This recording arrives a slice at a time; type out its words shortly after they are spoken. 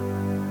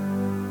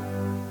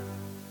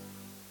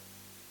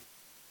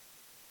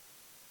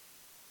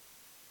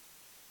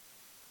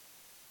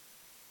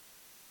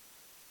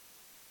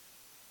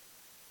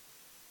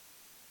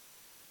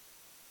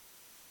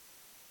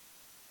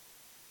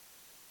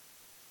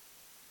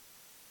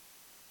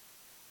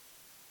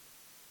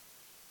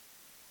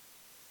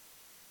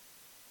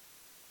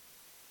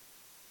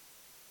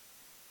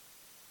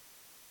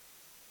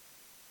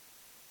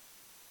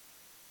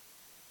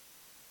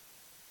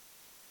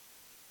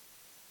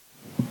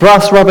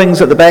Brass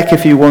rubbings at the back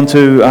if you want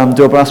to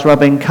do a brass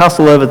rubbing.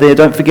 Castle over there.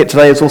 Don't forget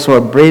today is also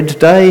a bread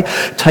day.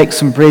 Take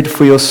some bread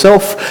for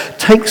yourself.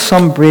 Take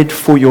some bread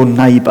for your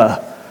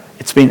neighbour.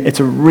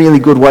 It's a really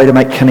good way to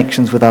make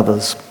connections with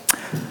others.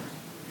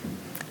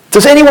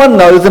 Does anyone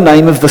know the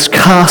name of this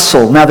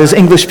castle? Now there's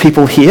English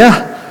people here.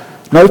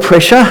 No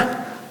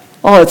pressure.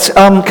 Oh, it's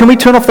can we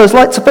turn off those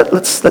lights a bit?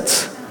 Let's.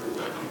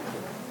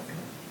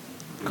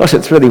 Gosh,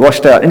 it's really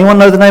washed out. Anyone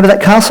know the name of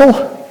that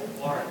castle?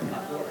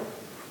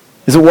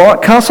 Is it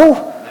Warwick Castle?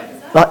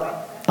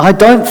 I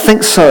don't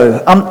think so.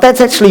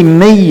 That's actually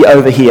me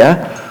over here.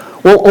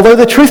 Well, although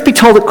the truth be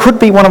told, it could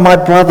be one of my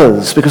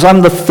brothers, because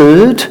I'm the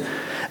third,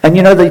 and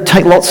you know they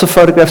take lots of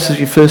photographs of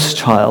your first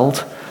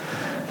child.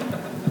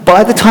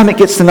 By the time it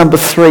gets to number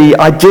 3,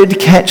 I did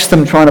catch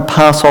them trying to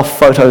pass off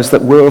photos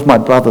that were of my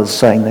brothers,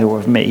 saying they were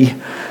of me.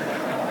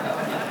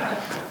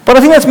 But I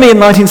think that's me in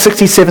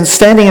 1967,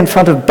 standing in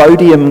front of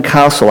Bodiam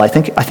Castle. I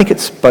think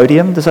it's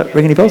Bodiam. Does that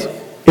ring any bells?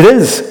 It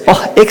is.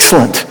 Oh,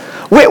 excellent.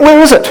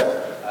 Where is it?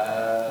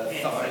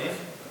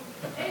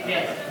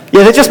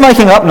 Yeah, they're just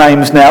making up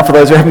names now for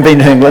those who haven't been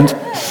to England.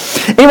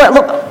 Anyway,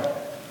 look,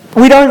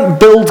 we don't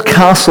build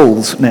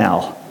castles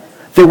now.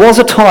 There was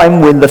a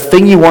time when the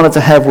thing you wanted to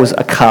have was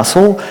a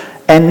castle,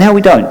 and now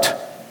we don't.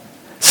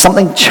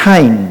 Something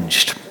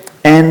changed.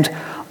 And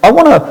I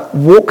want to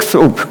walk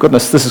through, oh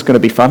goodness, this is going to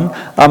be fun.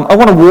 I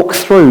want to walk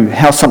through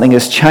how something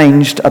has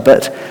changed a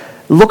bit,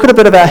 look at a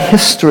bit of our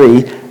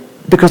history,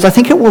 because I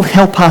think it will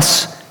help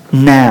us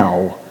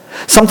now.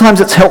 Sometimes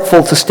it's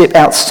helpful to step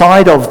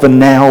outside of the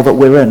now that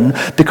we're in,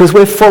 because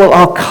we're full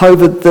of,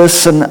 COVID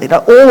this and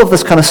all of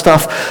this kind of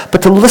stuff,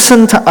 but to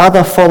listen to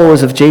other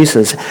followers of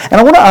Jesus. And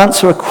I want to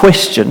answer a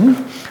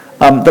question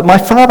that my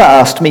father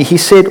asked me. He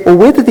said, well,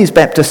 where did these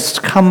Baptists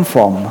come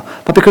from?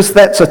 But because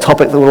that's a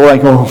topic that we're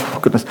like, oh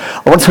goodness,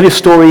 I want to tell you a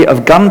story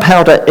of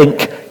gunpowder,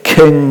 ink,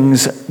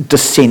 kings,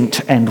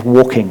 descent, and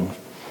walking.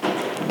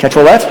 Catch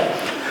all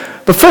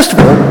that? But first of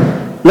all,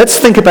 let's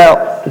think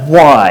about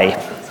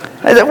why.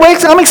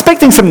 I'm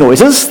expecting some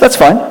noises, that's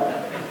fine.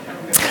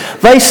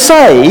 They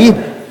say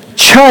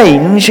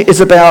change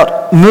is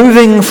about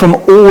moving from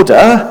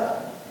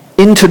order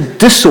into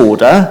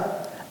disorder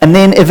and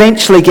then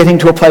eventually getting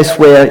to a place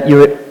where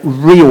you're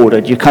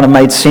reordered, you kind of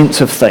made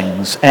sense of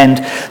things. And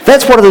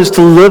that's what it is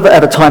to live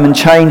at a time in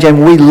change,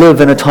 and we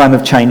live in a time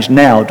of change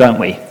now, don't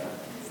we?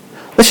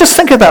 Let's just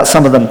think about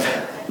some of them.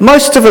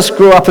 Most of us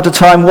grew up at a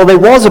time, well, there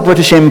was a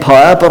British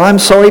Empire, but I'm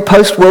sorry,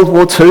 post-World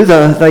War II,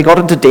 they got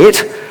into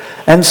debt.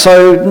 And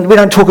so we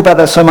don't talk about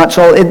that so much.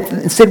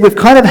 Instead, we've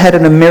kind of had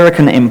an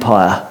American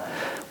empire,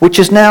 which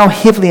is now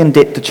heavily in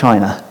debt to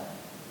China.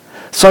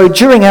 So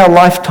during our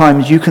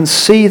lifetimes, you can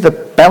see the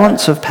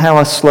balance of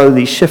power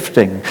slowly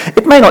shifting.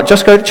 It may not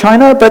just go to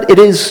China, but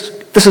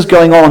this is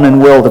going on in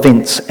world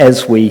events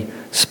as we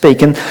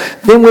speak. And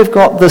then we've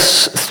got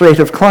this threat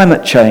of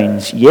climate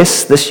change.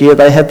 Yes, this year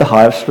they had the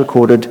highest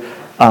recorded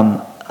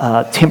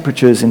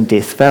temperatures in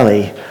Death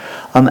Valley.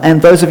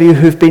 And those of you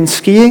who've been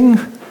skiing,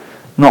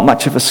 not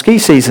much of a ski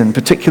season,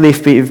 particularly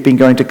if you've been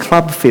going to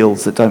club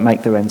fields that don't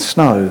make their own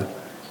snow.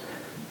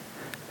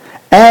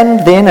 And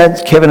then,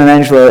 as Kevin and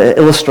Angela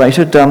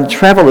illustrated,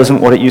 travel isn't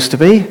what it used to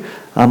be.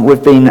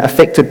 We've been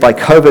affected by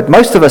COVID.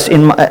 Most of us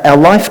in our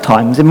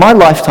lifetimes, in my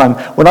lifetime,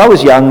 when I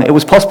was young, it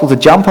was possible to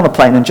jump on a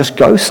plane and just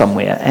go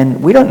somewhere,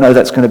 and we don't know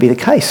that's going to be the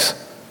case.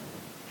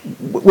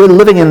 We're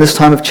living in this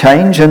time of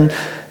change, and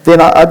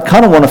then I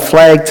kind of want to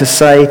flag to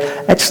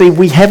say, actually,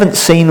 we haven't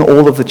seen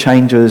all of the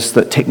changes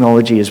that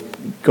technology is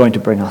going to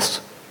bring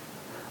us.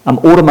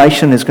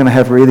 Automation is going to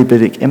have really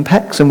big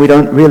impacts, and we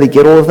don't really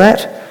get all of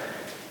that.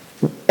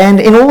 And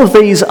in all of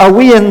these, are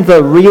we in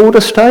the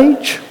reorder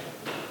stage?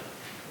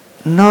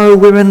 No,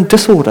 we're in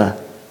disorder.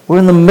 We're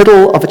in the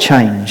middle of a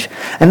change.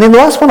 And then the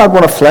last one I'd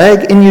want to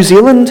flag, in New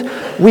Zealand,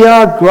 we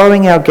are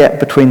growing our gap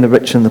between the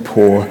rich and the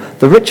poor.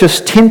 The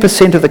richest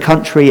 10% of the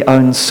country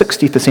owns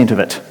 60% of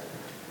it.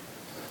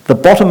 The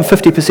bottom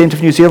 50%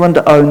 of New Zealand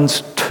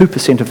owns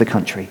 2% of the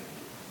country.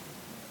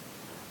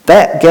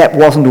 That gap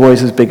wasn't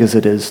always as big as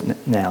it is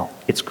now.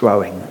 It's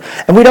growing.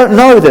 And we don't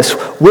know this.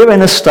 We're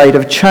in a state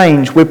of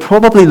change. We're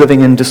probably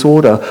living in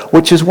disorder,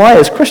 which is why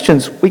as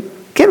Christians we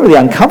get really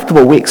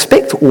uncomfortable. We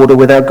expect order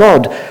with our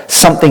God.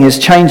 Something is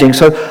changing.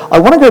 So I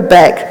want to go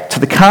back to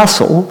the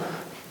castle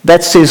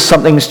that says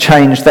something's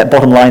changed, that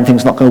bottom line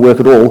thing's not going to work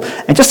at all,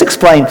 and just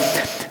explain,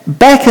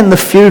 back in the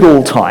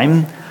feudal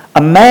time,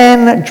 a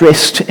man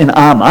dressed in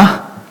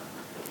armour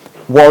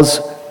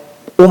was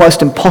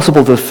almost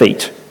impossible to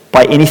defeat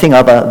by anything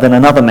other than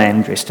another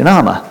man dressed in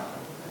armour.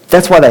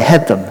 That's why they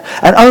had them.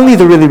 And only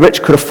the really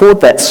rich could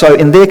afford that. So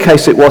in their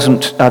case, it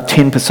wasn't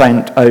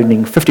 10%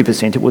 owning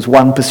 50%. It was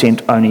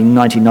 1% owning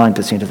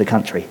 99% of the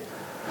country.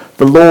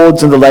 The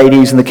lords and the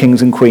ladies and the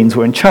kings and queens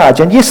were in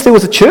charge. And yes, there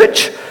was a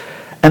church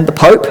and the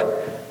Pope,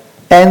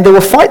 and there were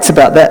fights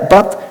about that,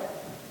 but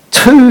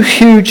two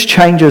huge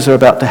changes are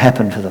about to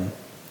happen to them.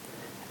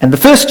 And the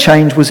first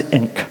change was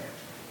ink,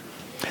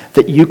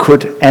 that you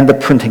could, and the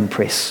printing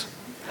press.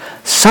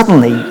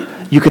 Suddenly,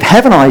 you could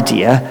have an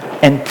idea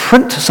and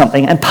print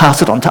something and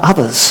pass it on to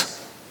others.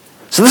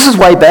 So this is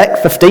way back,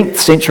 15th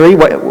century,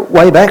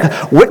 way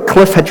back.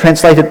 Wycliffe had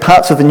translated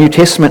parts of the New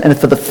Testament, and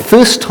for the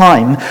first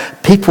time,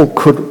 people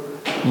could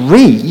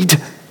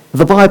read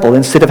the Bible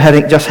instead of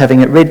just having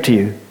it read to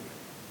you.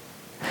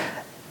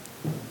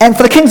 And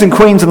for the kings and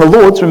queens and the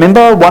lords,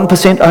 remember,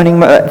 1% owning,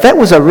 that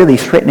was a really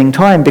threatening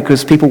time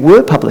because people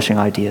were publishing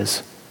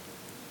ideas.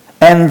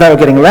 And they were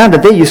getting around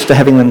it. They're used to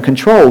having them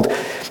controlled.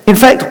 In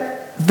fact,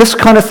 this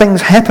kind of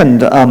things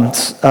happened.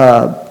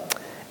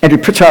 Andrew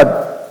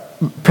Pritchard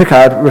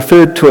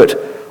referred to it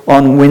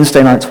on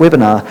Wednesday night's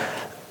webinar.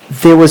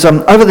 There was,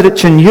 over the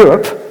ditch in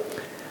Europe,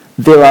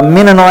 there are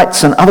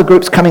Mennonites and other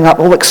groups coming up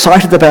all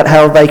excited about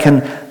how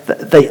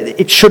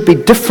it should be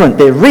different.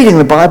 They're reading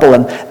the Bible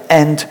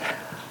and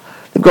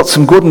they've got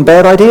some good and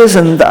bad ideas,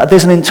 and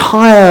there's an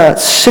entire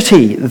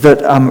city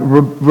that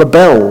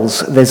rebels.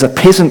 There's a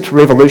peasant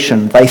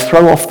revolution. They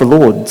throw off the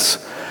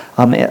lords.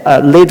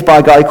 Led by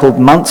a guy called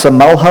Munzer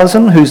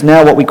Mulhausen, who's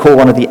now what we call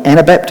one of the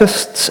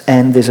Anabaptists,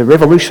 and there's a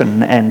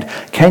revolution, and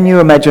can you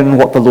imagine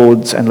what the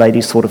lords and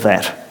ladies thought of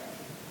that?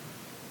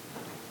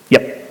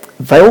 Yep,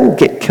 they all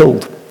get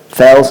killed,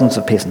 thousands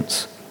of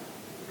peasants.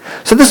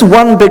 So this is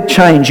one big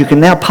change. You can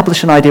now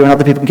publish an idea and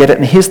other people can get it,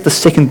 and here's the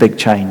second big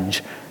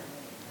change.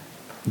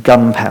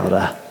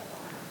 Gunpowder.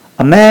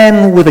 A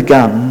man with a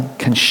gun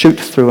can shoot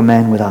through a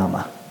man with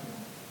armour.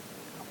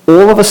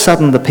 All of a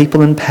sudden, the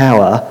people in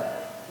power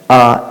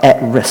are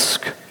at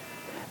risk,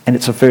 and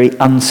it's a very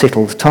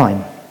unsettled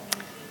time.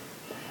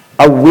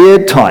 A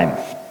weird time.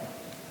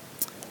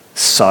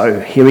 So,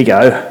 here we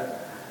go.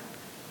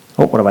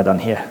 Oh, what have I done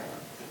here?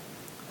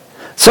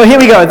 So here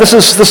we go.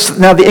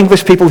 Now the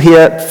English people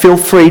here, feel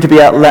free to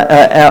be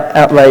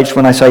outraged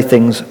when I say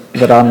things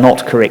that are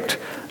not correct.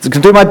 I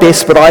can do my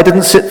best, but I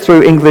didn't sit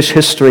through English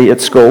history at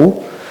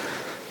school.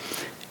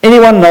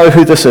 Anyone know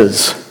who this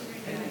is?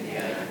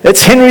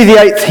 It's Henry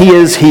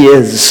VIII, he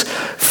is.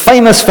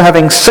 Famous for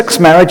having 6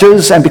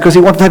 marriages, and because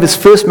he wanted to have his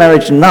first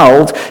marriage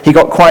annulled, he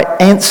got quite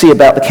antsy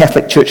about the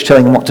Catholic Church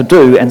telling him what to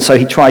do, and so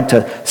he tried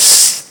to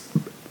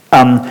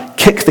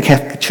kick the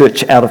Catholic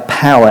Church out of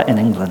power in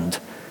England.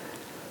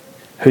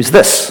 Who's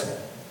this?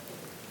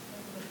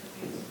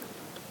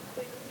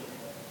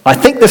 I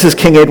think this is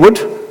King Edward,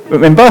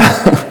 remember?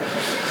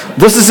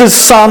 This is his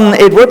son,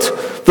 Edward,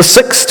 the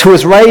 6th, who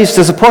was raised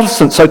as a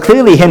Protestant, so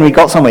clearly Henry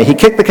got somewhere. He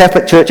kicked the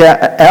Catholic Church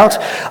out.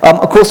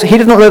 Of course, he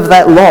didn't live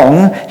that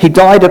long. He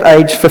died at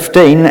age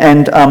 15,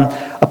 and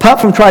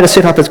apart from trying to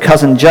set up his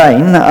cousin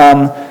Jane,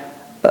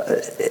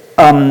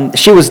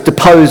 she was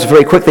deposed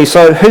very quickly.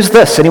 So who's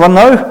this? Anyone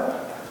know?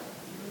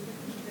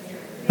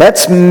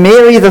 That's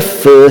Mary the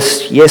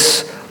First,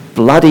 yes,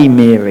 Bloody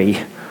Mary.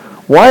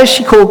 Why is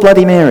she called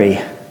Bloody Mary?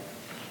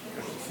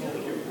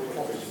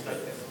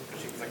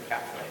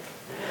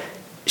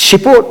 She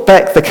brought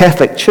back the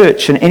Catholic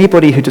Church, and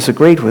anybody who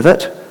disagreed with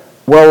it,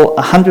 well,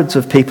 hundreds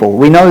of people.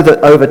 We know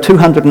that over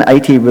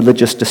 280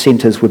 religious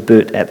dissenters were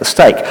burnt at the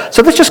stake.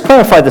 So let's just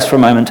clarify this for a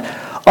moment.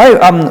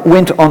 I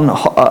went on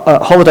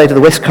a holiday to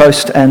the West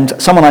Coast, and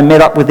someone I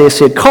met up with there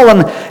said,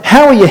 "Colin,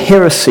 how are your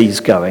heresies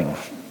going?"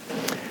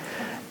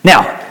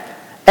 Now,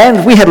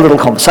 and we had a little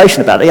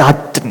conversation about it. I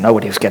didn't know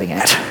what he was getting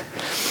at.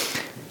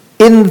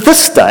 In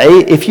this day,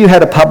 if you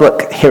had a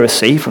public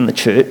heresy from the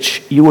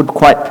church, you would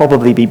quite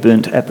probably be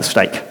burnt at the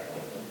stake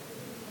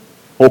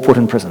or put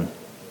in prison.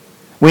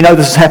 We know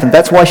this has happened.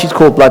 That's why she's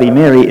called Bloody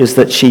Mary, is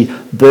that she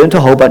burnt a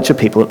whole bunch of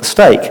people at the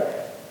stake.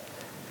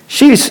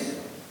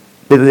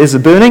 There's a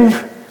burning.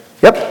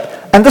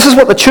 Yep. And this is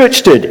what the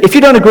church did. If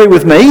you don't agree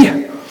with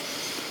me,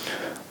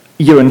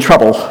 you're in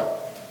trouble.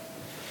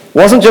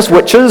 Wasn't just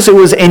witches, it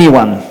was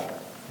anyone.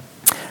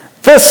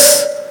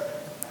 This,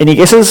 any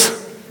guesses?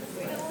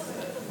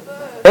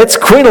 It's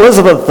Queen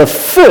Elizabeth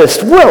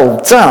I, well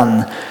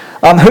done,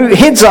 who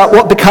heads up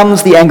what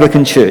becomes the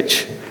Anglican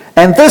Church.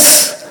 And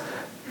this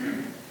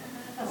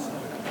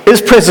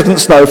is President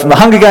Snow from the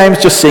Hunger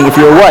Games, just seeing if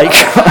you're awake.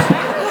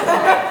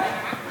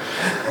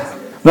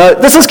 No,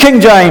 this is King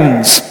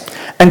James.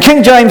 And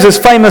King James is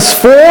famous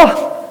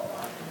for?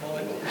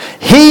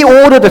 He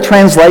ordered a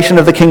translation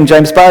of the King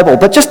James Bible.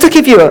 But just to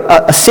give you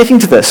a setting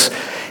to this,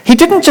 he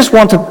didn't just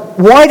want to...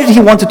 Why did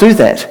he want to do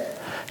that?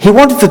 He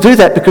wanted to do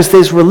that because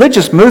there's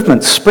religious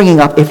movements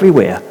springing up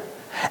everywhere.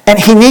 And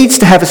he needs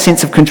to have a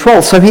sense of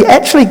control. So he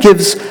actually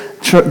gives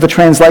the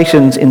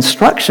translations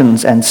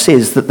instructions and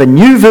says that the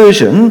new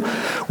version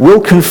will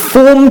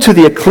conform to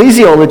the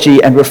ecclesiology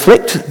and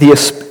reflect the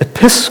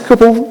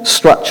episcopal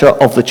structure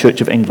of the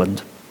Church of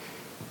England.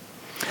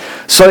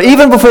 So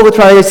even before the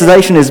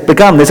translation is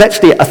begun, there's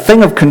actually a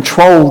thing of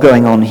control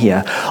going on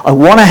here. I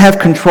want to have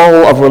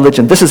control of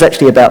religion. This is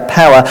actually about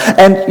power.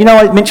 And, you know,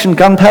 I mentioned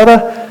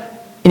gunpowder.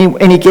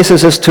 Any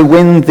guesses as to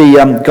when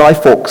the Guy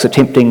Fawkes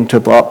attempting to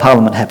blow up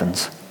Parliament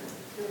happens?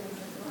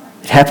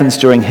 It happens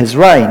during his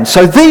reign.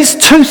 So these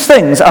two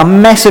things are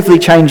massively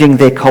changing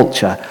their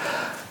culture.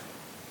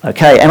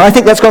 Okay, and I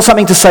think that's got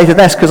something to say to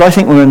this, because I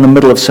think we're in the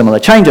middle of similar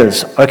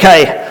changes.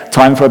 Okay,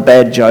 time for a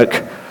bad joke.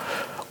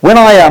 When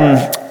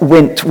I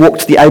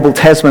walked the Abel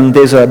Tasman,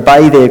 there's a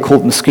bay there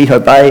called Mosquito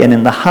Bay, and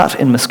in the hut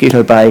in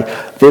Mosquito Bay,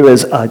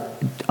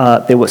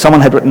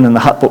 someone had written in the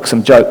hut book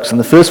some jokes, and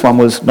the first one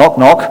was, knock,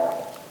 knock,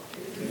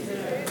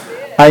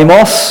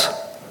 Amos,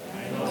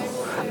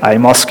 a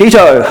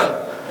mosquito,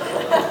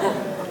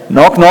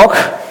 knock, knock,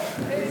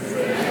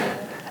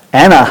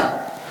 Anna,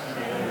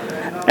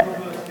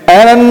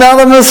 and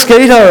another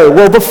mosquito.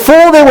 Well,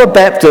 before there were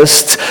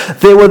Baptists,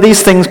 there were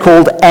these things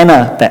called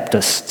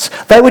Anabaptists.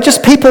 They were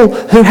just people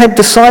who had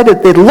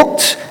decided they'd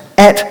looked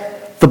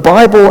at the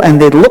Bible and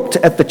they'd looked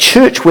at the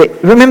church where,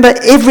 remember,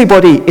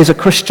 everybody is a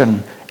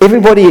Christian.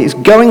 Everybody is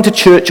going to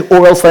church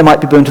or else they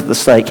might be burnt at the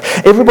stake.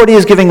 Everybody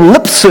is giving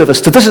lip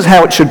service to this is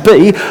how it should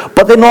be,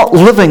 but they're not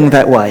living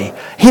that way.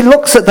 They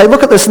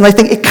look at this and they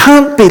think, it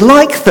can't be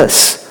like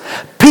this.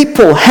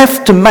 People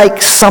have to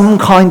make some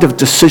kind of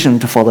decision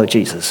to follow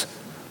Jesus.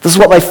 This is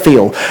what they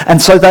feel.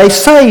 And so they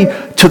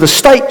say to the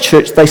state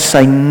church, they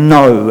say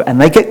no, and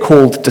they get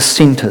called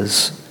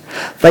dissenters.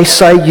 They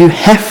say you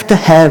have to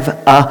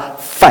have a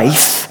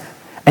faith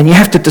and you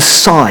have to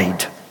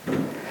decide.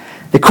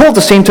 They're called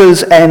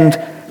dissenters, and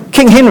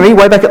King Henry,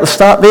 way back at the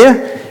start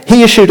there,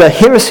 he issued a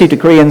heresy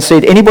decree and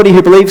said, anybody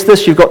who believes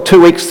this, you've got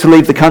 2 weeks to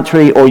leave the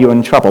country or you're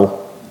in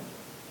trouble.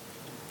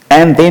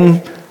 And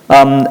then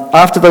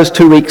after those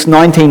 2 weeks,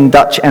 19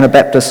 Dutch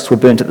Anabaptists were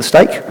burnt at the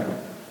stake.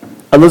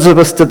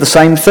 Elizabeth did the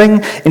same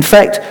thing. In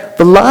fact,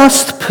 the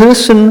last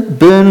person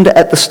burned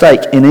at the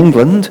stake in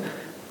England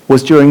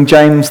was during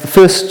James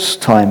I's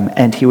time,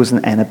 and he was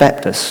an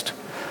Anabaptist.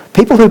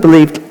 People who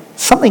believed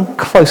something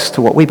close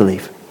to what we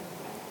believe.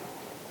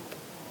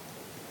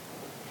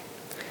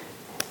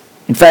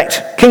 In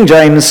fact, King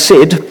James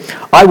said,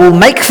 I will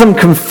make them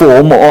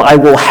conform or I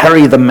will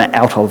harry them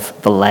out of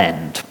the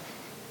land.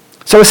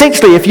 So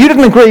essentially, if you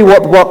didn't agree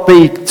with what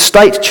the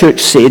state church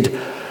said,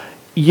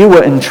 you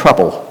were in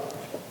trouble.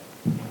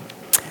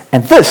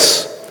 And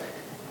this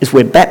is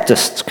where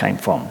Baptists came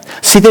from.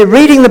 See, they're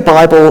reading the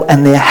Bible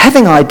and they're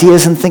having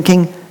ideas and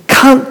thinking,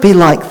 can't be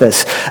like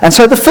this. And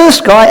so the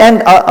first guy,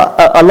 and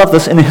I love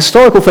this, in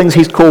historical things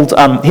he's called,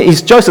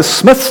 he's Joseph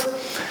Smith,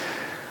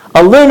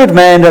 a learned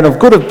man and of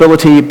good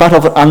ability, but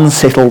of an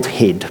unsettled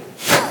head.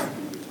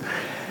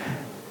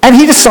 And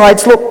he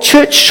decides, look,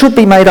 church should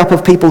be made up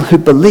of people who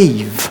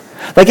believe.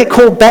 They get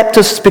called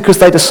Baptists because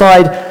they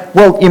decide,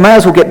 well, you may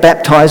as well get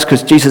baptized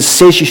because Jesus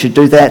says you should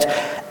do that.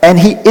 And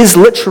he is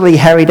literally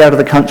harried out of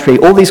the country.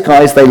 All these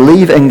guys, they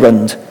leave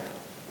England.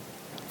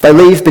 They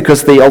leave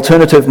because the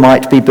alternative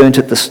might be burnt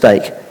at the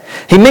stake.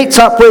 He meets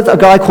up with a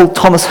guy called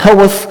Thomas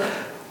Helworth,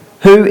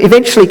 who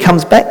eventually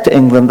comes back to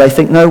England. They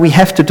think, no, we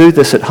have to do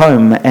this at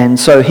home. And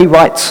so he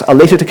writes a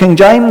letter to King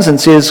James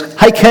and says,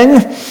 hey,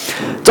 king,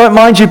 don't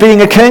mind you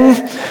being a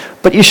king,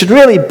 but you should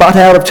really butt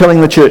out of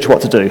telling the church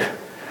what to do.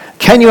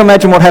 Can you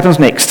imagine what happens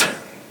next?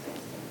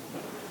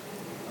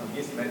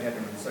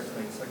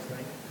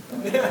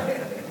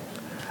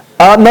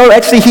 No,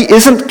 actually, he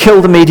isn't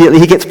killed immediately.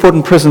 He gets put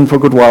in prison for a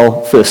good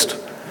while first.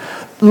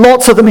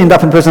 Lots of them end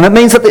up in prison. It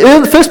means that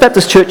the First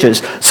Baptist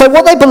churches, so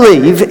what they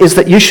believe is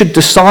that you should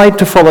decide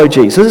to follow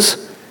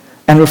Jesus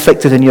and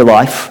reflect it in your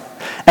life.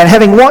 And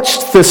having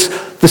watched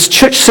this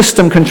church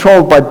system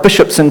controlled by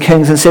bishops and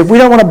kings and said, we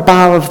don't want a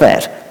bar of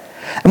that.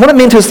 And what it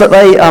meant is that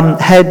they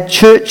had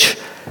church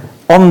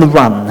on the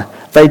run.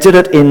 They did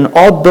it in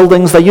odd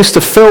buildings. They used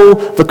to fill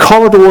the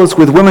corridors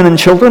with women and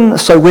children,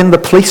 so when the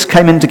police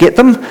came in to get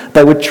them,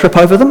 they would trip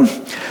over them.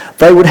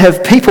 They would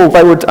have people,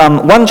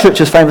 one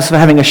church is famous for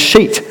having a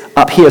sheet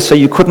up here so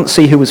you couldn't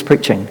see who was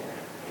preaching.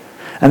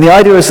 And the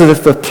idea is that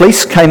if the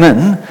police came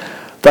in,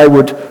 they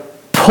would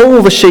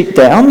pull the sheet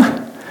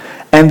down,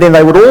 and then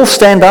they would all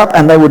stand up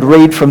and they would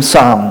read from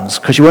Psalms,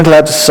 because you weren't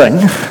allowed to sing,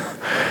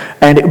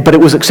 but it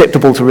was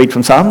acceptable to read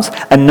from Psalms,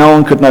 and no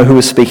one could know who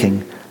was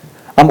speaking.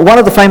 One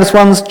of the famous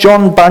ones,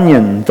 John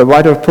Bunyan, the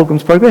writer of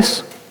Pilgrim's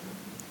Progress,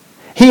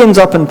 he ends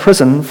up in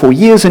prison for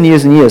years and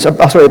years and years,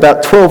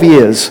 about 12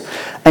 years,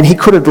 and he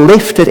could have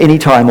left at any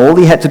time. All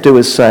he had to do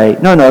is say,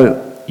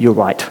 no, you're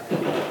right.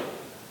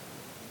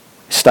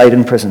 Stayed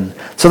in prison.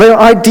 So they're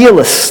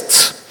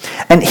idealists.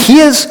 And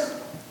here's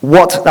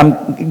what, I'm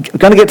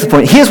going to get to the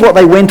point, here's what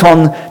they went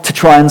on to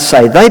try and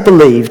say. They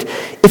believed,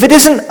 if it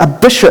isn't a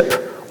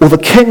bishop or the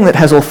king that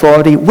has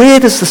authority, where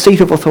does the seat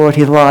of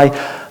authority lie?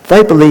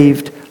 They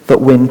believed that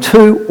when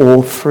 2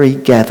 or 3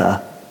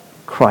 gather,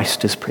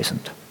 Christ is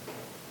present.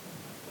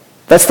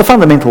 That's the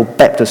fundamental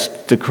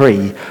Baptist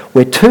decree.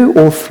 Where 2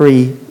 or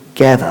 3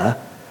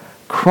 gather,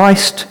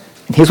 Christ,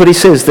 and here's what he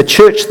says, the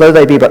church, though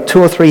they be but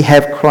 2 or 3,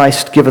 have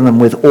Christ given them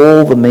with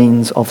all the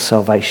means of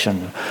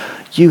salvation.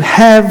 You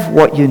have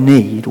what you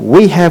need.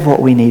 We have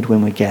what we need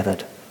when we're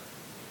gathered.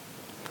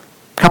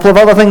 A couple of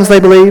other things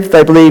they believed.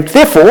 They believed,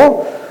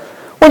 therefore,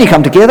 when you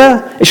come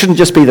together, it shouldn't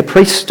just be the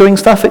priests doing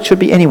stuff, it should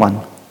be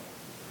anyone.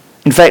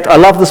 In fact, I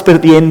love this bit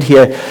at the end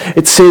here.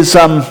 It says,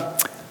 I'll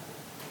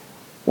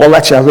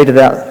read it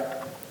out.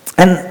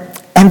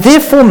 And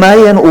therefore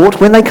may and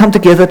ought, when they come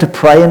together to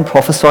pray and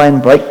prophesy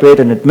and break bread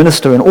and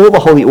administer in all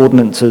the holy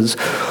ordinances,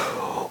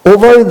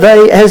 although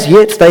as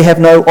yet they have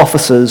no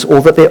officers,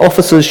 or that their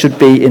officers should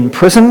be in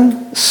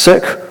prison,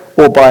 sick,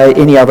 or by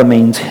any other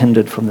means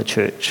hindered from the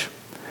church.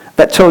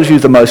 That tells you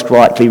the most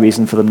likely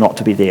reason for them not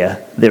to be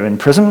there. They're in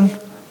prison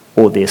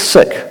or they're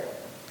sick.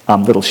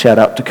 Little shout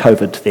out to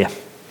COVID there.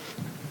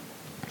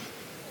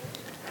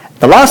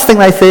 The last thing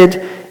they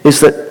said is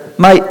that,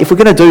 mate, if we're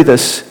going to do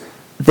this,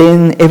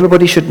 then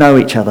everybody should know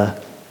each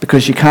other,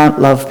 because you can't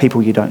love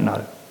people you don't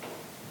know.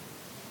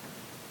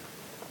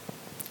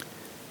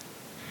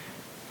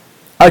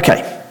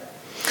 Okay.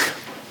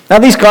 Now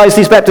these guys,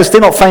 these Baptists,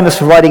 they're not famous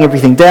for writing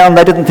everything down.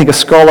 They didn't think a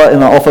scholar in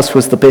the office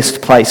was the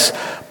best place,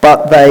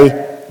 but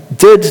they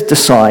did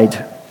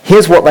decide,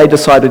 here's what they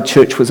decided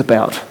church was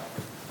about.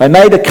 They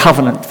made a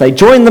covenant. They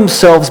joined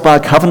themselves by a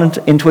covenant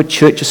into a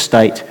church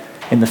estate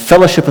in the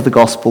fellowship of the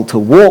gospel to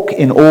walk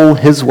in all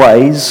his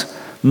ways,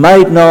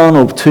 made known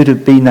or to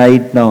be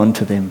made known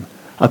to them,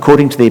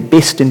 according to their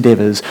best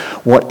endeavours,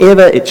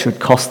 whatever it should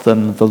cost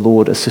them, the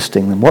Lord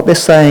assisting them. What they're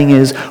saying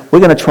is, we're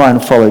going to try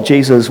and follow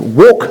Jesus,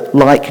 walk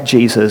like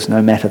Jesus,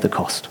 no matter the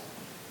cost.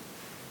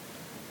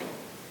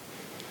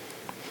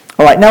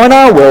 All right, now in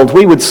our world,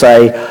 we would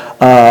say,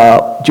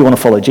 do you want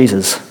to follow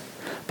Jesus?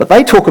 But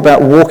they talk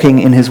about walking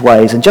in his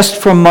ways, and just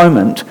for a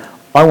moment,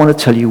 I want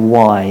to tell you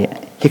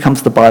why. Here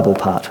comes the Bible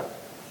part.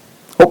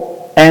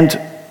 Oh, and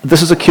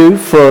this is a cue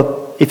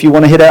for, if you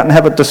want to head out and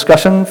have a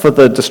discussion for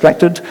the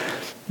distracted,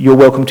 you're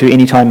welcome to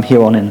any time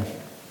here on in.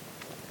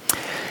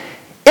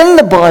 In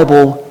the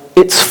Bible,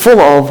 it's full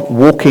of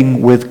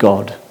walking with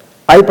God.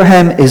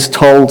 Abraham is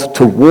told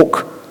to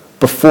walk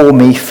before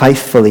me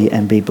faithfully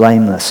and be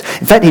blameless.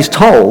 In fact, he's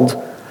told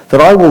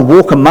that I will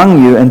walk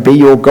among you and be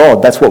your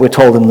God. That's what we're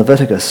told in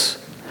Leviticus.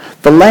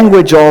 The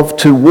language of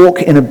to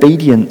walk in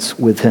obedience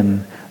with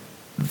him,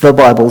 the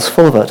Bible's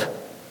full of it.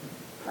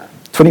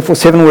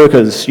 24/7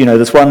 workers, you know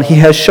this one. He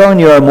has shown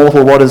you, O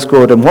mortal, what is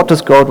good, and what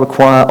does God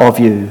require of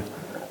you?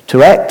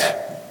 To act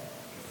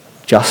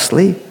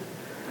justly,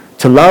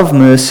 to love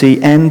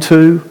mercy, and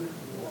to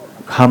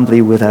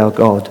humbly with our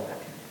God.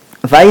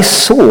 They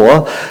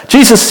saw,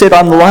 Jesus said,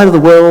 I'm the light of the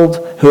world.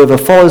 Whoever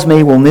follows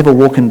me will never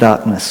walk in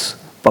darkness,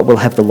 but will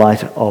have the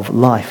light of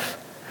life.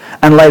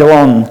 And later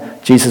on,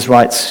 Jesus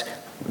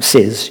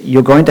says,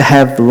 you're going to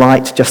have the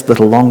light just a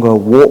little longer,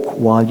 walk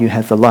while you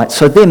have the light.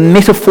 So their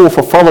metaphor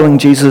for following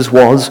Jesus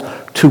was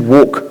to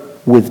walk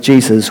with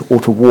Jesus or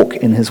to walk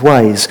in his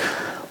ways.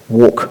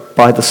 Walk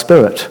by the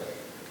Spirit.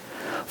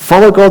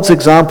 Follow God's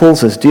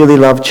examples as dearly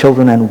loved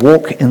children and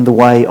walk in the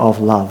way of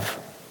love.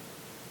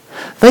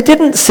 They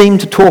didn't seem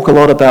to talk a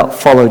lot about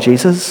follow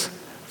Jesus.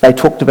 They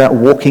talked about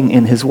walking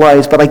in his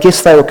ways, but I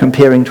guess they were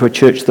comparing to a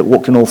church that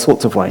walked in all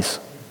sorts of ways.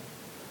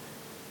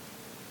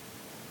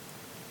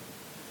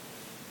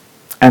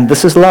 And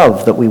this is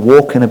love, that we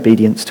walk in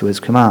obedience to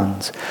his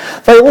commands.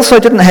 They also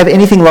didn't have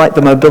anything like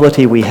the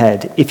mobility we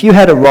had. If you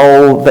had a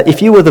role, that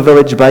if you were the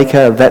village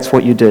baker, that's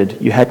what you did.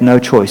 You had no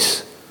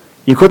choice.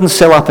 You couldn't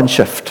sell up and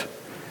shift.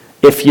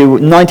 If you,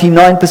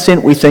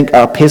 99% we think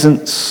are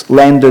peasants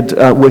landed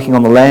working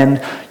on the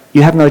land,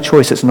 you have no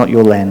choice, it's not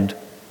your land.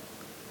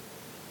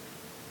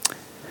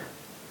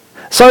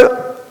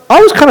 So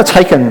I was kind of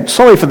taken,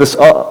 sorry for this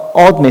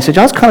odd message,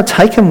 I was kind of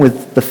taken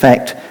with the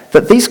fact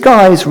that these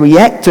guys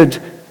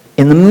reacted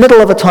in the middle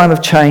of a time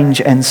of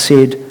change and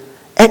said,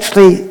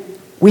 actually,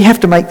 we have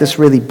to make this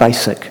really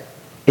basic.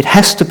 It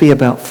has to be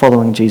about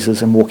following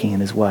Jesus and walking in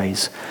his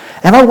ways.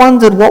 And I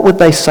wondered, what would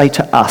they say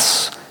to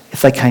us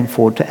if they came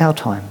forward to our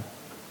time?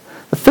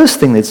 The first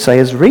thing they'd say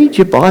is, read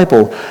your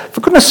Bible. For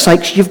goodness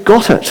sakes, you've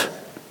got it.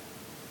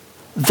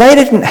 They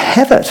didn't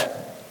have it.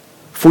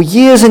 For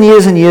years and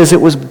years and years,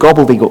 it was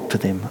gobbledygook to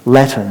them,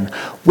 Latin.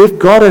 We've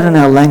got it in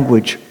our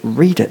language.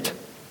 Read it.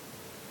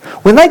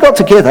 When they got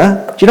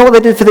together, do you know what they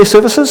did for their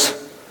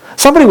services?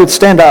 Somebody would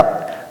stand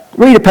up,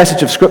 read a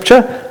passage of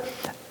Scripture,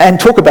 and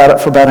talk about it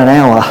for about an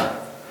hour.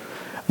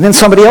 And then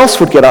somebody else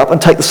would get up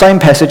and take the same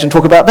passage and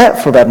talk about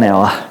that for about an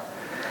hour.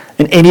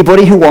 And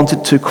anybody who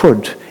wanted to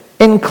could,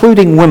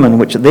 including women,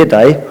 which at their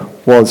day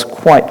was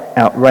quite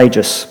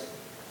outrageous.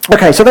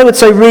 Okay, so they would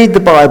say, read the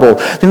Bible.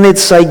 Then they'd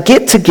say,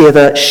 get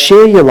together,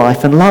 share your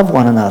life, and love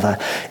one another.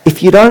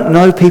 If you don't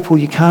know people,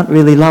 you can't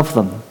really love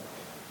them.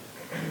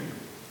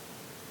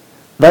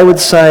 They would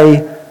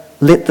say,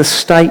 let the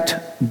state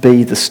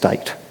be the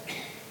state.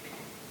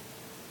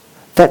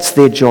 That's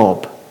their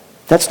job.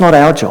 That's not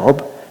our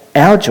job.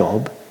 Our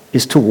job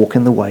is to walk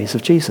in the ways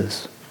of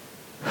Jesus.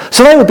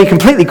 So they would be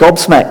completely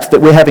gobsmacked that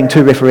we're having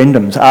 2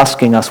 referendums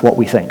asking us what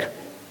we think.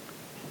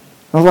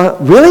 I was like,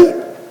 really?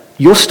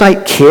 Your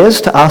state cares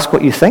to ask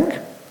what you think?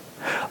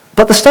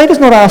 But the state is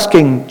not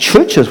asking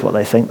churches what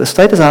they think. The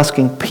state is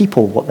asking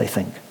people what they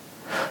think.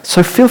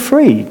 So feel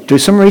free, do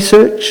some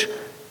research,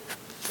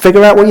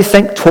 figure out what you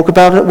think, talk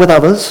about it with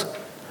others.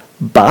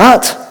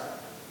 But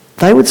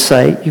they would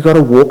say you've got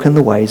to walk in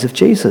the ways of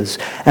Jesus.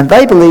 And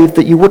they believed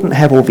that you wouldn't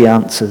have all the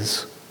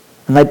answers.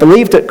 And they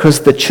believed it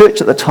because the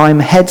church at the time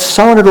had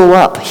sewn it all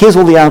up. Here's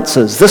all the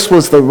answers. This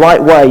was the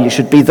right way. You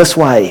should be this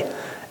way.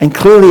 And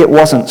clearly it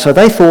wasn't. So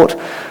they thought,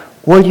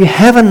 well, you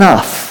have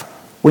enough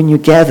when you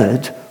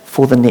gathered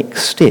for the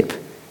next step.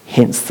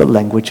 hence the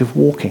language of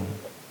walking.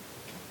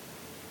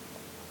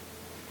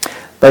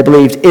 They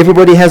believed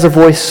everybody has a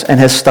voice and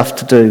has stuff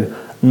to do,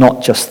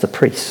 not just the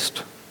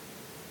priest.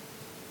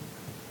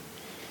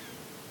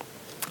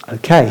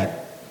 Okay.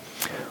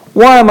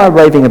 Why am I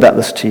raving about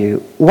this to you?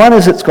 One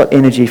is it's got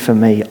energy for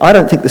me. I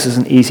don't think this is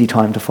an easy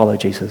time to follow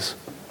Jesus.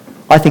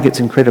 I think it's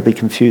incredibly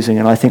confusing,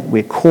 and I think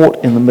we're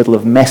caught in the middle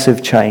of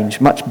massive change,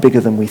 much bigger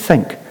than we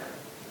think.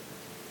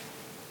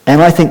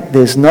 And I think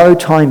there's no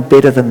time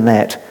better than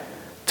that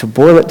to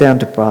boil it down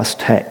to brass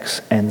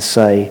tacks and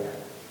say,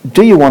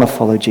 do you want to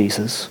follow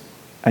Jesus?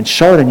 And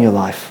show it in your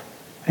life.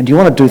 And do you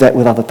want to do that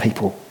with other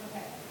people?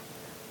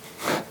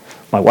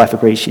 My wife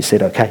agrees. She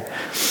said, okay.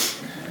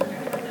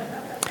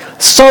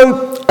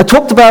 So I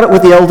talked about it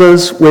with the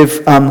elders.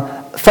 We've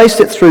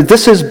faced it through.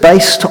 This is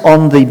based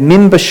on the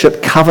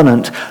membership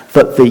covenant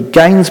that the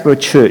Gainsborough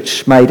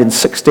Church made in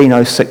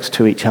 1606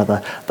 to each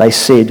other. They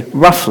said,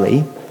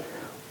 roughly,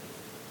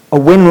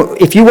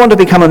 if you want to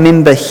become a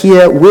member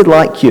here, we'd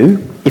like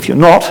you, if you're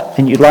not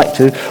and you'd like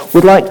to,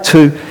 we'd like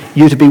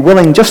you to be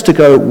willing just to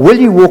go, will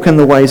you walk in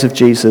the ways of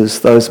Jesus,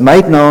 those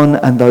made known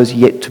and those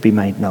yet to be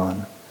made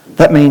known?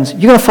 That means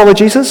you're going to follow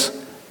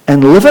Jesus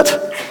and live it.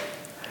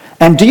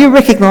 And do you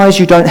recognize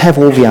you don't have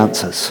all the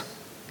answers?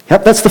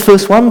 Yep, that's the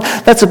first one.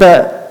 That's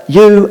about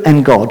you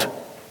and God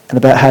and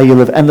about how you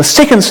live. And the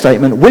second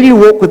statement, will you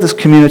walk with this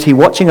community,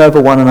 watching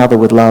over one another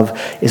with love,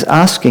 is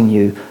asking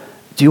you,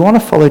 do you want to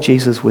follow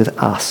Jesus with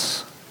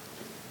us?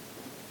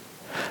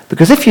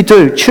 Because if you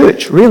do,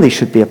 church really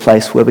should be a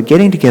place where we're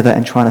getting together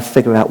and trying to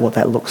figure out what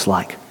that looks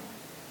like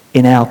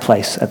in our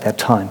place at that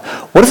time.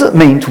 What does it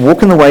mean to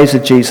walk in the ways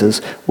of Jesus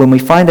when we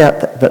find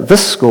out that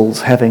this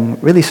school's having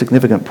really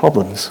significant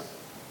problems?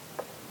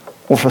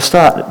 Well, for a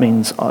start, it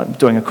means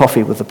doing a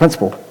coffee with the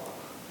principal.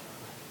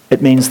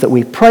 It means that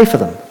we pray for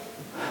them.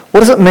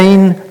 What does it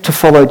mean to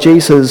follow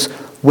Jesus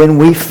when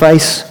we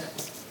face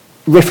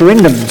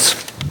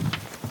referendums?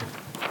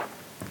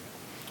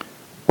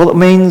 Well, it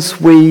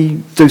means we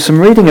do some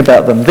reading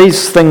about them.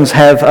 These things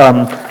have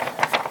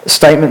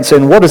statements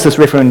in what is this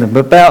referendum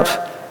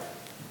about,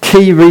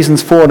 key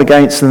reasons for and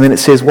against, and then it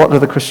says what are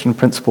the Christian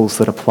principles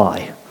that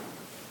apply.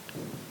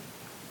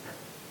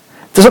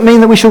 Does it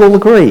mean that we should all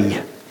agree?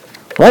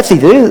 Well, actually,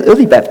 the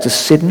early Baptists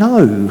said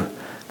no.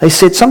 They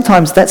said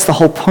sometimes that's the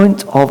whole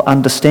point of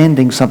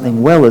understanding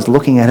something well, is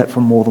looking at it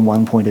from more than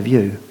one point of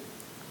view.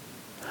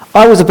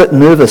 I was a bit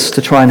nervous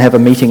to try and have a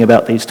meeting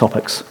about these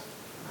topics.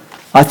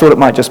 I thought it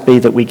might just be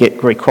that we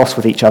get very cross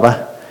with each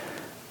other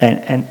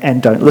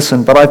and don't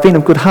listen. But I've been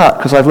of good heart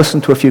because I've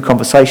listened to a few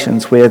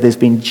conversations where there's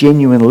been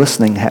genuine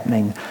listening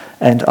happening,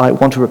 and I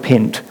want to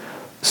repent.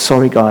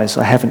 Sorry, guys,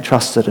 I haven't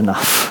trusted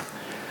enough.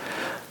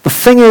 The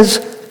thing is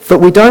that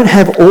we don't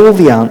have all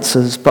the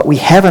answers, but we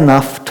have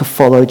enough to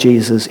follow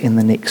Jesus in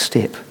the next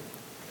step.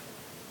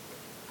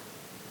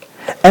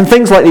 And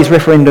things like these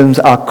referendums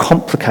are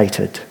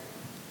complicated.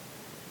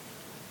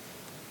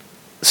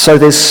 So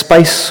there's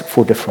space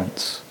for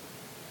difference.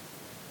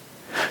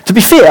 To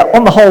be fair,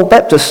 on the whole,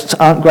 Baptists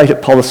aren't great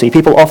at policy.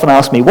 People often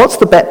ask me, what's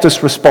the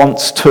Baptist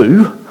response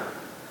to?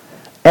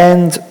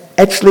 And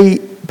actually,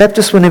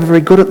 Baptists were never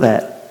very good at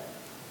that.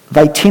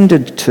 They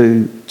tended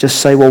to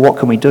just say, well, what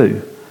can we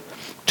do?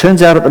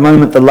 Turns out at the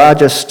moment the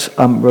largest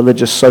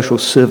religious social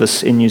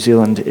service in New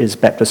Zealand is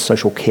Baptist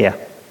Social Care.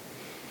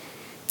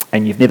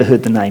 And you've never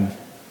heard the name.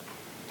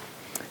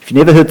 If you've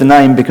never heard the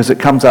name, because it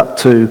comes up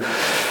to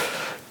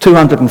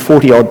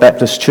 240 odd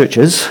Baptist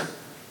churches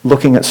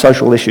looking at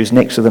social issues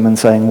next to them and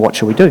saying, what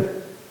shall we do?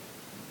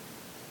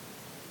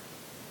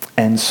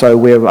 And so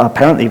we're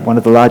apparently one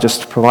of the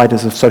largest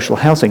providers of social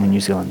housing in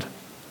New Zealand.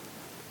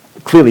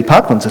 Clearly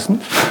Parklands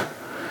isn't,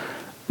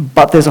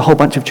 but there's a whole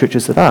bunch of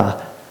churches that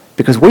are,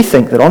 because we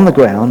think that on the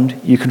ground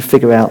you can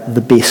figure out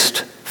the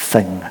best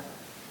thing.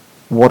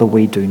 What do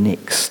we do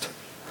next?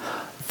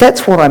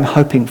 That's what I'm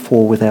hoping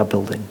for with our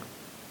building.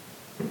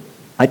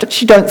 I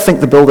actually don't think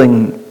the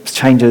building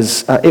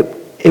changes.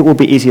 It will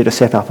be easier to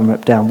set up and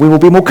rip down. We will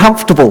be more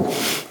comfortable.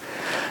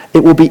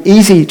 It will be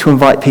easy to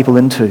invite people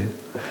into.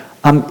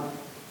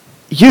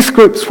 Youth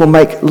groups will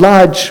make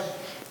large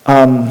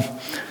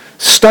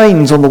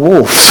stains on the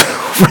walls.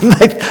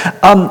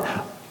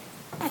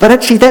 But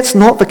actually, that's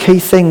not the key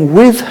thing.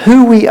 With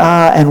who we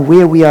are and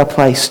where we are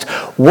placed,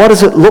 what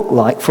does it look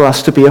like for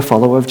us to be a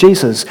follower of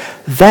Jesus?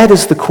 That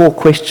is the core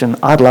question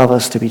I'd love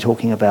us to be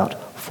talking about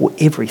for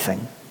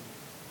everything.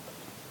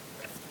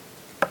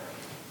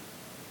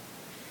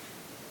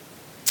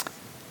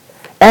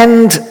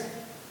 And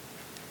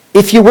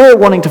if you were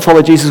wanting to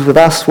follow Jesus with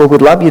us, well,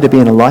 we'd love you to be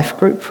in a life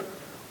group.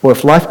 Or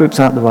if life groups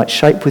aren't the right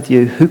shape with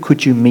you, who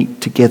could you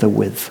meet together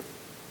with?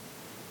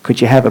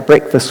 Could you have a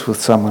breakfast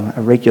with someone,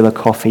 a regular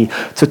coffee,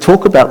 to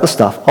talk about the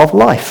stuff of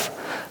life?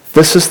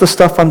 This is the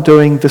stuff I'm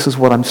doing, this is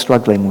what I'm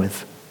struggling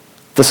with.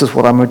 This is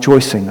what I'm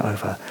rejoicing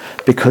over.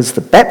 Because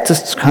the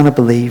Baptists kind of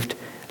believed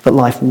that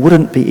life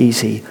wouldn't be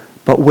easy,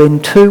 but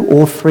when 2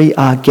 or 3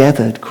 are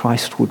gathered,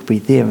 Christ would be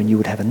there and you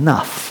would have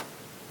enough.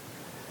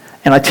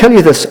 And I tell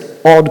you this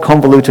odd,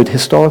 convoluted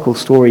historical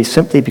story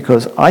simply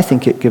because I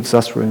think it gives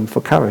us room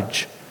for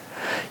courage.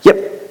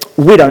 Yep,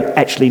 we don't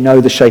actually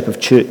know the shape of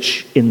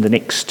church in the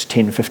next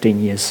 10, 15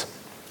 years.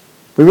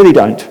 We really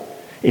don't.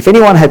 If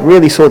anyone had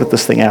really sorted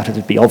this thing out,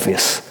 it'd be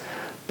obvious.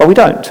 But we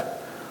don't.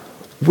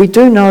 We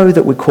do know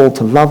that we're called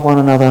to love one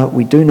another.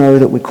 We do know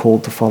that we're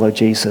called to follow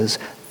Jesus.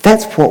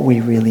 That's what we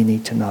really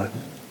need to know.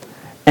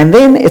 And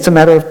then it's a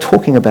matter of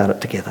talking about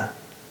it together.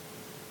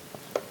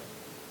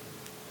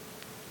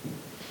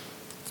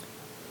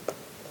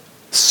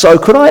 So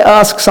could I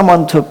ask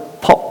someone to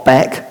pop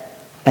back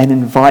and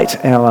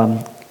invite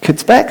our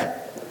kids back?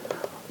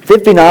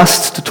 They've been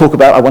asked to talk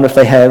about, I wonder if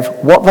they have,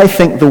 what they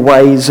think the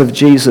ways of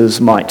Jesus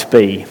might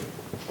be.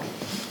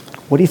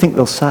 What do you think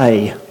they'll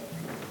say?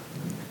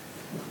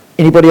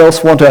 Anybody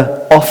else want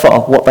to offer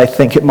what they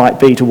think it might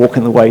be to walk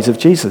in the ways of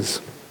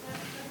Jesus?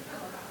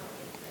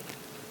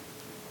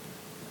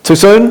 Too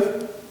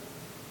soon?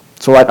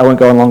 It's all right, I won't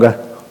go on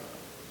longer.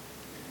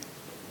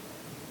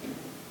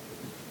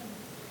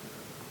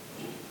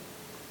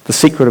 The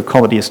secret of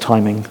comedy is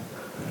timing.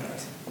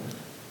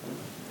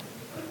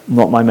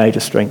 Not my major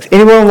strength.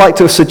 Anyone like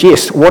to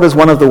suggest what is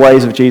one of the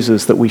ways of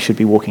Jesus that we should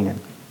be walking in?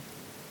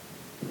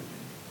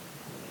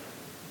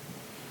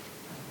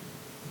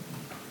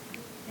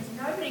 Has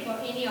nobody got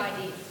any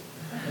ideas?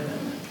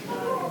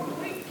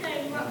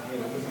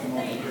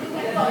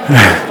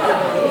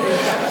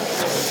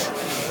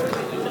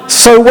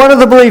 So one of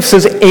the beliefs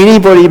is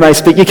anybody may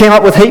speak. You came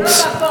up with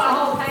heaps? I've got a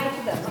whole page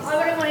of them. I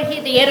wouldn't want to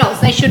hear the adults.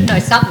 They should know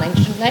something,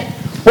 shouldn't they?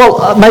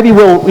 Well, maybe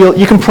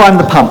you can prime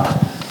the pump.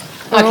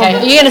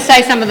 Okay, you're going to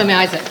say some of them,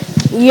 Isaac.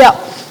 Yep.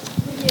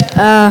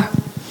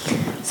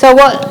 So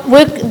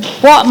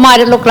what might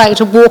it look like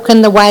to walk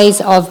in the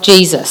ways of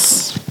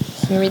Jesus?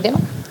 Can you read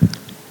them?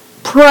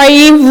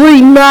 Pray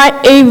every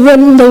night,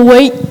 even the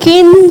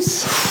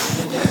weekends.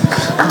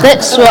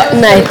 That's what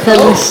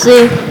Nathan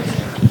said.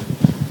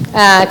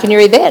 Can you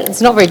read that?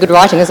 It's not very good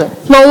writing, is it?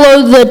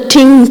 Follow the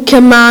 10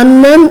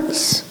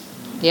 Commandments.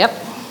 Yep.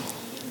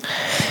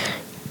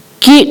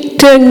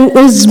 Getting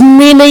as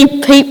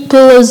many people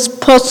as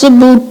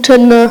possible to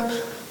know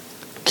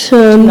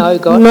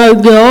God.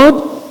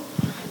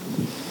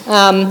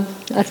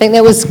 I think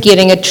that was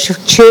getting a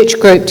church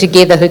group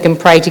together who can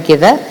pray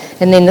together.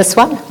 And then this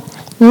one.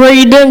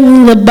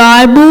 Reading the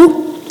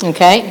Bible.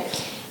 Okay.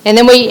 And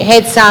then we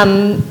had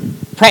some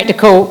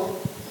practical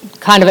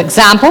kind of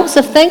examples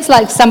of things,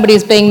 like somebody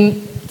who's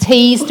being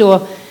teased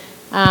or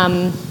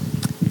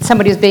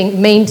somebody who's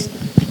being mean,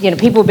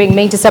 people being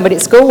mean to somebody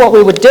at school, what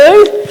we would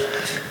do.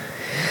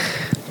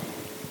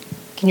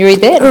 Can you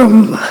read that?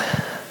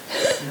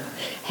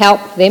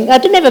 Help them. I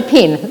didn't have a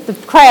pen. The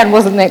crayon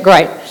wasn't that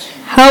great.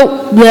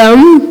 Help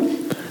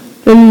them.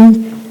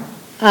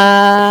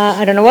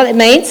 I don't know what it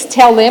means.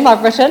 Tell them,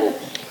 I've written.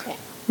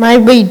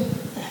 Maybe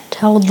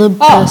tell the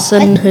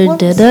person who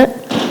did it.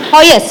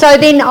 Oh, yeah. So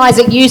then,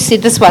 Isaac, you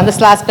said this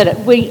last bit.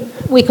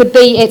 We could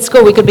be at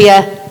school. We could be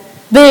a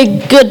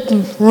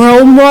good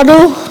role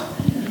model.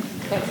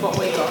 That's what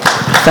we got.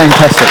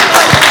 Fantastic.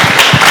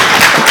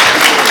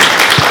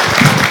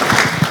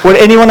 Would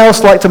anyone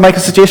else like to make a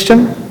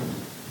suggestion?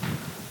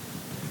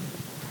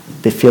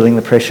 They're feeling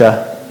the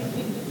pressure.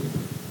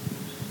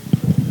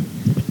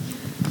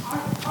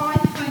 I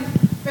think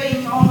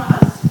being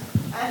honest,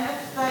 and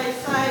if they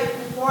say,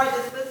 why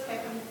does this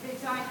happen, be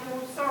saying,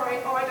 well, sorry,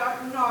 I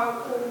don't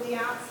know all the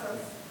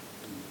answers.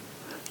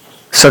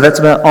 So that's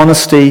about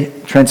honesty,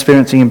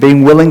 transparency, and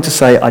being willing to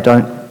say, I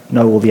don't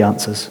know all the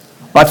answers.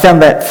 I found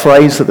that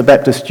phrase that the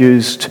Baptist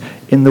used,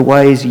 in the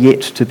ways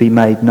yet to be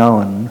made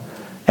known,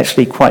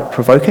 actually quite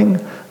provoking.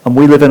 And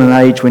we live in an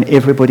age when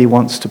everybody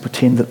wants to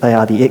pretend that they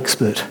are the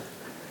expert.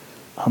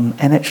 And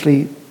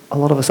actually, a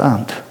lot of us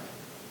aren't.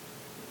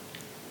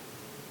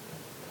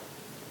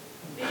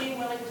 Being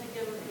willing to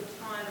give of your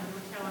time and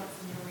your talents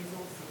and your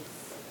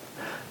resources.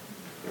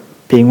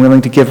 Being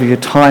willing to give your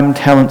time,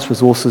 talents,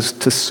 resources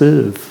to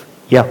serve.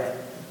 Yeah.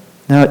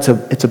 No, it's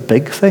a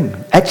big thing.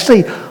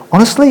 Actually,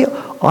 honestly,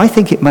 I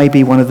think it may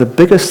be one of the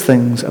biggest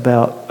things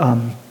about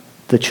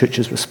the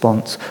church's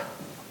response.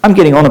 I'm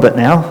getting on a bit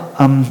now.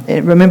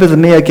 Remember the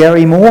Mayor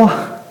Gary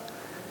Moore?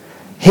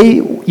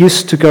 He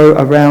used to go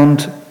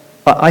around,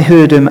 I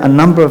heard him a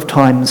number of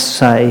times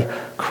say,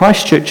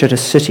 Christchurch as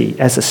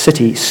a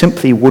city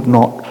simply would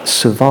not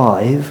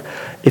survive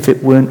if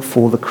it weren't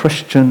for the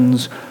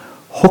Christians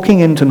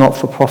hooking into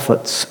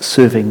not-for-profits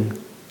serving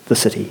the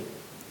city.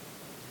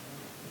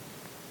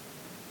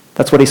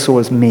 That's what he saw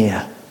as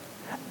mayor.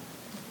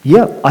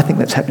 Yeah, I think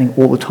that's happening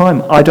all the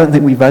time. I don't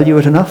think we value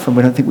it enough, and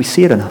we don't think we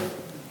see it enough.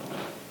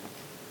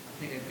 I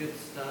think a good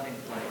starting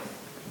place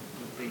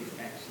would be to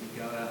actually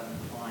go out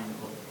and find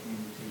what the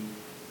community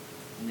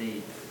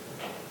needs.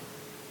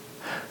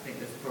 I think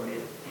there's probably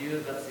a few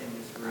of us in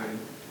this room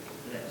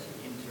that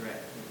actually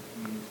interact with the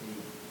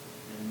community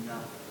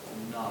enough to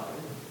know,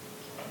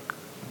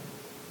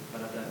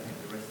 but I don't think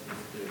the rest of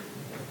us do.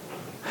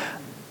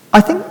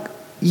 I think,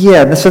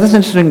 yeah, so that's an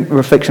interesting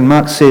reflection.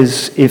 Mark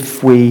says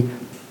if we,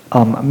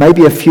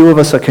 maybe a few of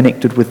us are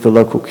connected with the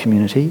local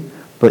community,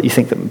 but you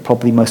think that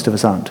probably most of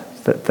us aren't.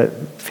 That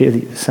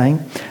fairly saying.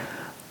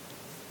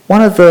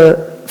 One of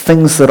the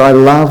things that I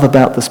love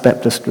about this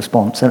Baptist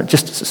response, and it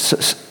just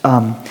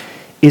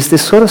is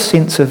this sort of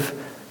sense of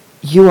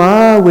you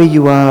are where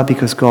you are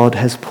because God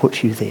has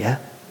put you there,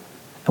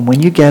 and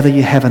when you gather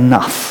you have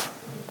enough.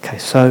 Okay,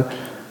 so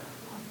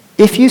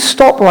if you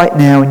stop right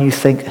now and you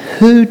think,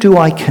 who do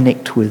I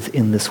connect with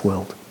in this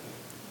world?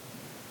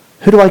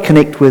 Who do I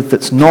connect with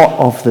that's not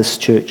of this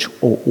church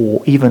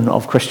or even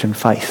of Christian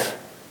faith?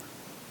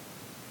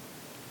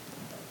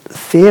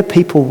 They're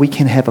people we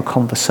can have a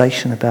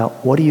conversation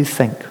about. What do you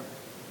think?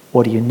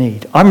 What do you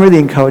need? I'm really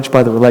encouraged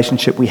by the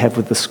relationship we have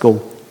with the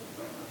school.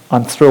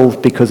 I'm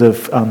thrilled because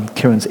of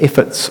Kieran's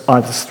efforts. I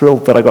was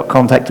thrilled that I got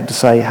contacted to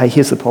say, hey,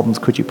 here's the problems,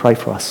 could you pray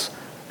for us?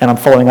 And I'm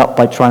following up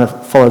by trying to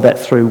follow that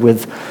through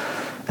with,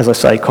 as I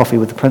say, coffee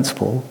with the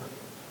principal.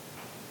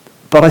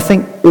 But I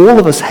think all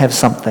of us have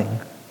something,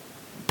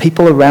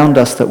 people around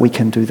us that we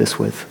can do this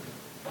with.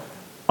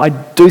 I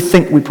do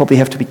think we probably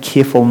have to be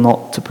careful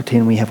not to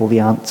pretend we have all the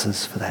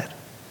answers for that.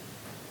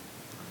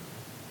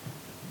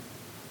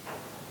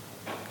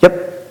 Yep.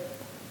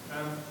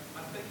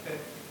 I think that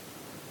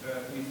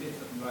you said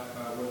something like,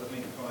 what does it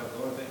mean to follow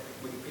God? That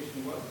what your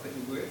question was, that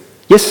your words?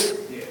 Yes.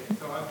 Yeah.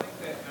 So I think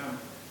that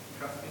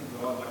trusting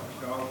God, like a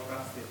child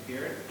trusts their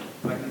parent,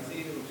 like you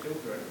see little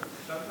children,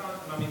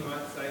 sometimes mummy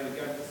might say,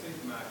 we're going to the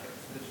supermarket,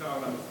 so the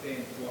child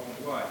understands what and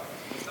why.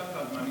 But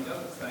sometimes mummy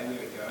doesn't say where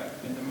we're going,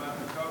 and the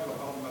child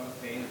will hold the mother's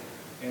hand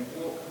and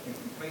walk in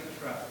complete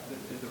trust that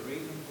there's a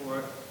reason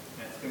for it,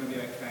 and it's going to be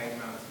okay,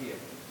 mum's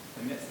here.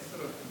 And that's the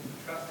sort of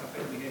trust I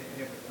think we have to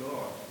have with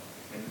God.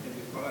 And as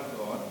we follow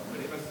God,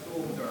 whatever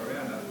storms are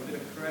around us,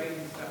 whatever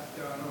crazy stuff's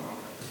going on,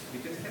 we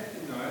just have to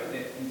know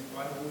that in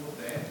spite of all of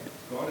that,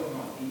 God is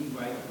not in any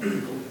way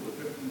difficult or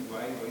drifting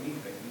away or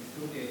anything. He's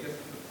still there just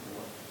to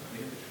support.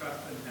 We have to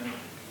trust in Him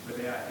with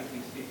our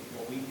every step of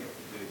what we have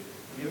to do.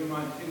 Never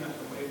mind too much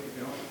of what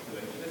everyone else is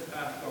doing. Just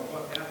ask God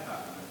what our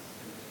part is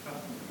and just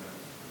trust Him in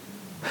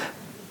it.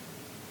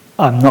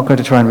 I'm not going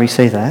to try and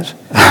re-say that.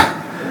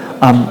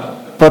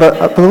 But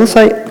I will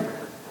say,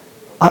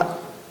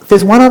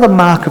 there's one other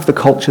mark of the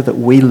culture that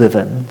we live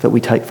in that we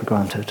take for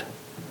granted.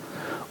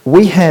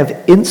 We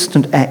have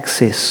instant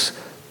access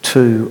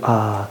to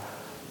a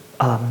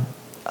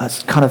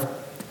kind of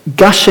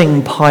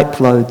gushing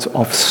pipe loads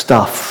of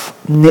stuff,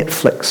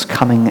 Netflix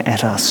coming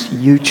at us,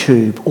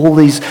 YouTube, all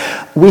these.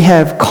 We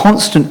have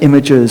constant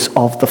images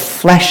of the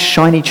flash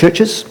shiny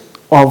churches,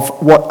 of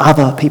what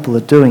other people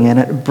are doing, and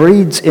it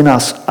breeds in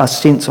us a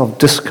sense of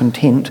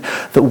discontent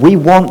that we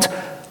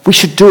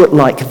should do it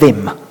like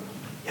them.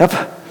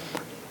 Yep.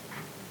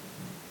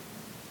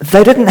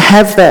 They didn't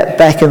have that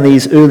back in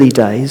these early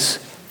days.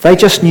 They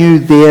just knew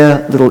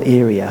their little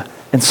area.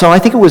 And so I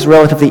think it was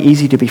relatively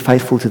easy to be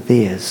faithful to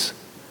theirs.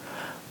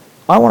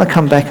 I want to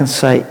come back and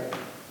say,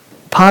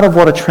 part of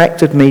what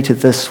attracted me to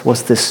this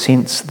was this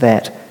sense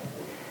that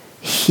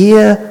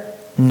here,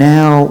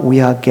 now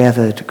we are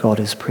gathered, God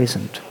is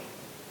present.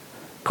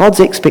 God's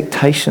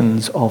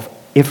expectations of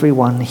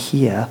everyone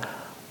here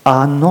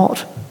are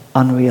not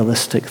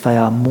unrealistic. They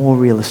are more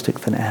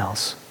realistic than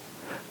ours.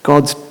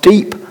 God's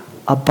deep,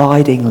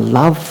 abiding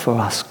love for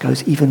us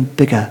goes even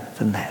bigger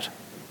than that.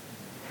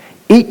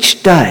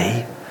 Each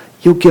day,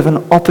 you're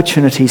given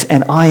opportunities,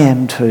 and I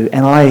am too,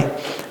 and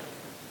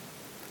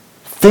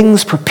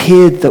things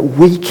prepared that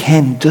we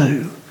can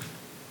do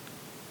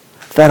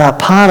that are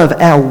part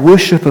of our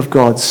worship of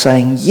God,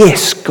 saying,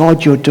 yes,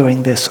 God, you're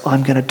doing this,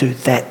 I'm going to do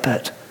that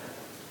bit.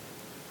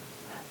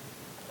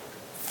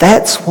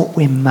 That's what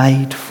we're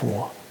made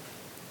for.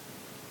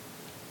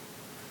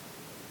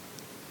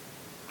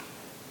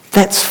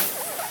 That's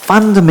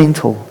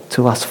fundamental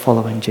to us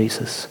following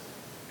Jesus.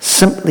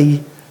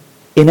 Simply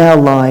in our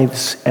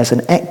lives as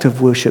an act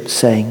of worship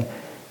saying,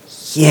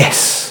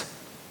 yes,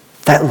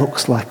 that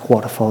looks like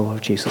what a follower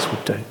of Jesus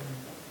would do.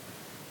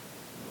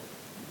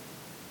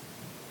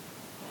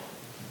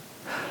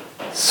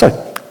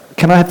 So,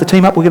 can I have the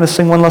team up? We're going to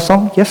sing one last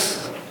song,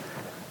 yes?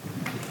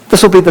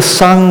 This will be the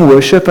sung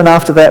worship, and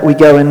after that we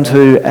go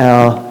into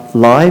our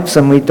lives,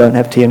 and we don't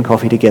have tea and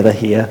coffee together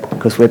here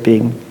because we're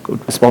being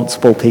good,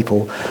 responsible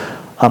people.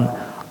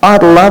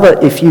 I'd love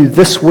it if you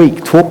this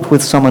week talked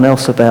with someone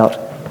else about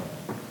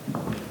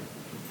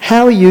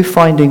how are you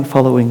finding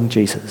following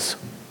Jesus?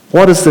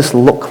 What does this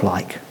look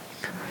like?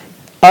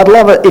 I'd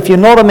love it if you're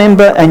not a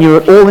member and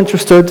you're at all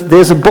interested,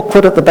 there's a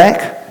booklet at the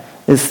back.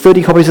 There's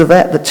 30 copies of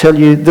that tell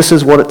you this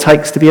is what it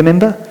takes to be a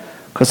member,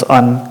 because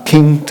I'm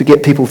keen to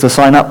get people to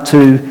sign up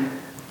to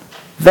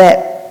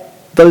that.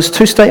 Those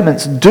two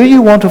statements, do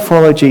you want to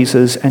follow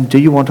Jesus, and do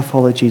you want to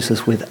follow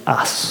Jesus with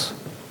us?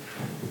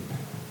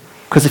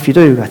 Because if you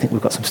do, I think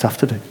we've got some stuff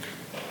to do.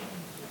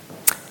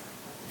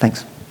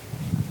 Thanks.